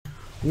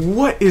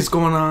What is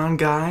going on,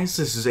 guys?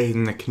 This is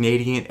Aiden the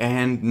Canadian,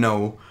 and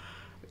no,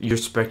 your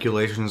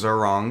speculations are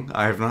wrong.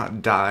 I have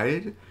not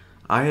died.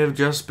 I have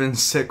just been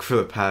sick for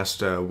the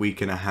past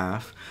week and a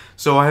half,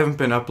 so I haven't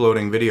been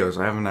uploading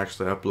videos. I haven't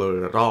actually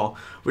uploaded at all,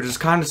 which is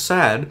kind of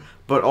sad,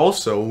 but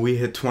also we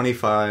hit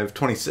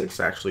 26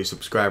 actually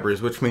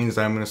subscribers, which means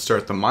I'm going to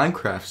start the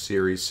Minecraft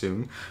series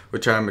soon,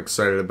 which I'm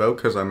excited about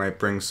because I might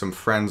bring some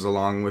friends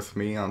along with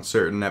me on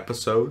certain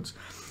episodes.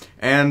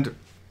 And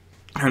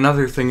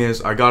another thing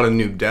is, I got a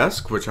new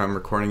desk, which I'm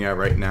recording at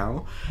right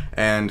now,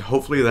 and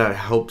hopefully that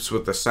helps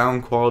with the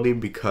sound quality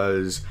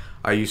because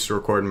I used to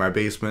record in my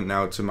basement,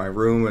 now it's in my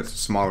room, it's a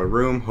smaller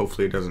room,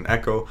 hopefully it doesn't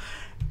echo.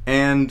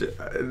 And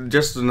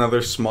just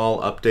another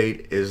small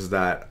update is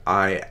that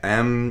I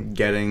am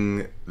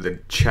getting the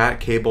chat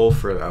cable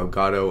for the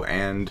Elgato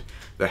and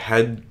the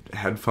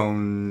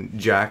headphone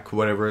jack,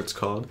 whatever it's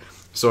called,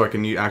 so I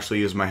can actually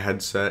use my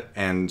headset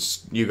and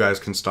you guys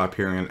can stop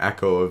hearing an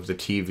echo of the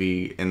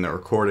TV in the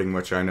recording,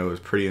 which I know is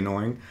pretty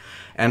annoying.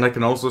 And I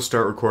can also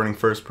start recording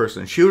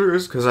first-person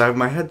shooters because I have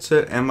my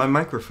headset and my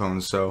microphone,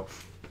 so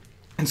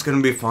it's going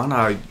to be fun.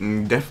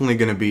 I'm definitely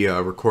going to be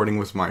recording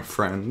with my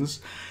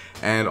friends,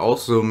 and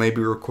also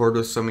maybe record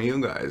with some of you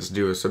guys,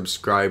 do a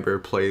subscriber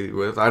play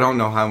with. I don't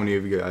know how many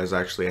of you guys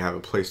actually have a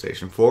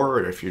PlayStation 4,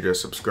 or if you're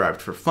just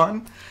subscribed for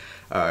fun.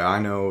 I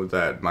know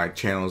that my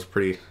channel is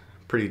pretty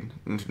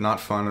not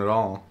fun at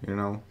all, you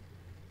know.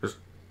 Just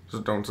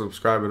don't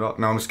subscribe at all.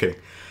 No, I'm just kidding.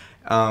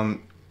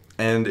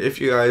 And if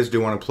you guys do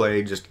want to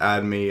play, just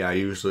add me. I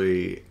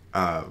usually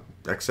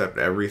accept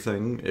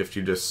everything if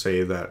you just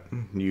say that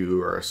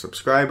you are a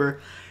subscriber.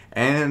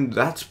 And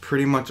that's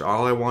pretty much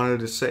all I wanted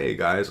to say,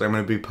 guys. I'm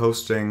going to be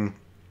posting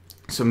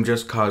some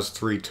Just Cause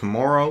 3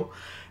 tomorrow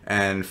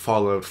and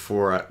Fallout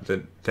 4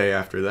 the day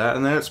after that,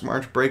 and then it's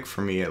March break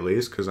for me, at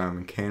least, because I'm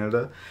in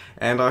Canada.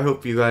 And I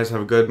hope you guys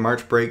have a good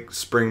March break,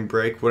 spring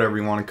break, whatever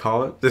you want to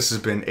call it. This has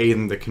been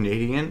Aiden the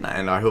Canadian,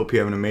 and I hope you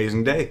have an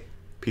amazing day.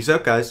 Peace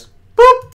out, guys. Boop!